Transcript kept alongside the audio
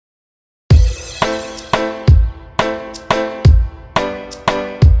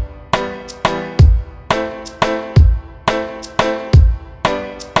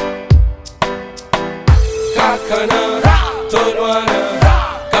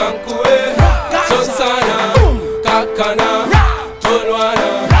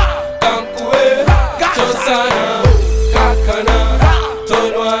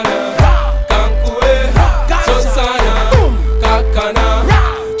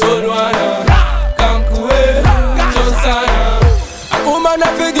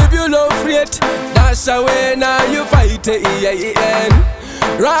dash away, now you fight it, yeah.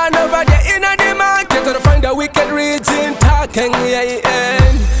 Run over there in the market to find a wicked region talking, yeah.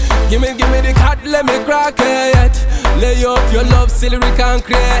 Give me the cat, let me crack it. Lay up your love, silly we can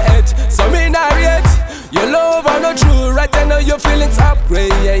create. So me narrate, your love are not true, right? I know your feelings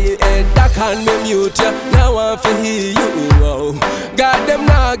upgrade, yeah. That can be mute, yeah. Now I feel hear you, oh. Got them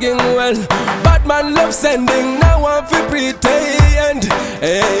nagging well, bad man love sending. Now I feel pretend,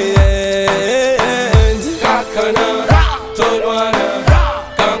 Kakana, Tolwana,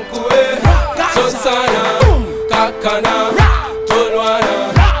 Kankue, Chosana, Kakana, Tolwana,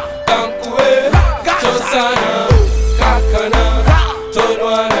 Kankue, Chosana, Kakana,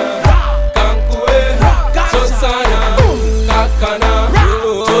 Tolwana, Kankue, Chosana, Kakana,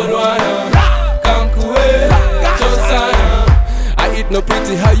 Tolwana, Kankue, Chosana. I eat no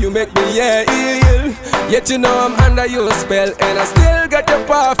pretty how you make me ill. Yet you know I'm under your spell, and I still got your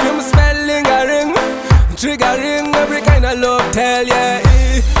perfume smelling a ring, triggering every kind of love tell, yeah.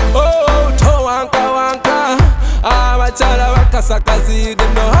 Oh, to wanka, machala waka sakazi.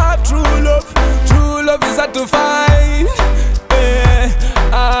 Them no have true love is hard to find,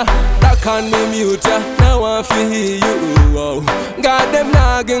 that can be mute, yeah. Now I feel you, oh. Got them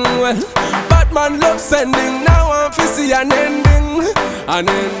nagging well, bad man love sending. Now I feel see an ending,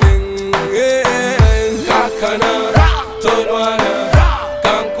 yeah. Kakana, Tolwana,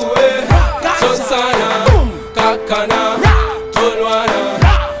 Kankue, Chosana, Kakana, Tolwana,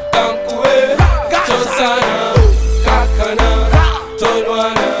 Kankue, Chosana, Kakana,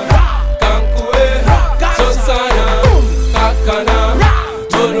 Tolwana, Kankue, Chosana, Kakana,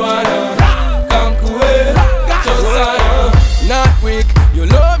 Tolwana, Kankue, Chosana. Not weak, your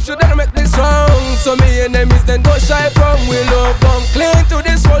love shouldn't make this wrong. So me enemies then go shy from we love. Come clean to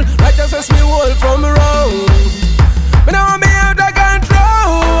this world, righteousness me whole from wrong. Me know me out of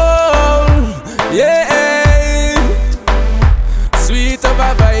control, yeah. Sweet of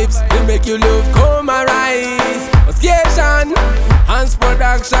our vibes, they make you love come arise. Oskie, hands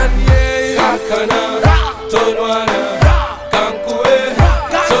production, yeah. Kakana, Tolwana.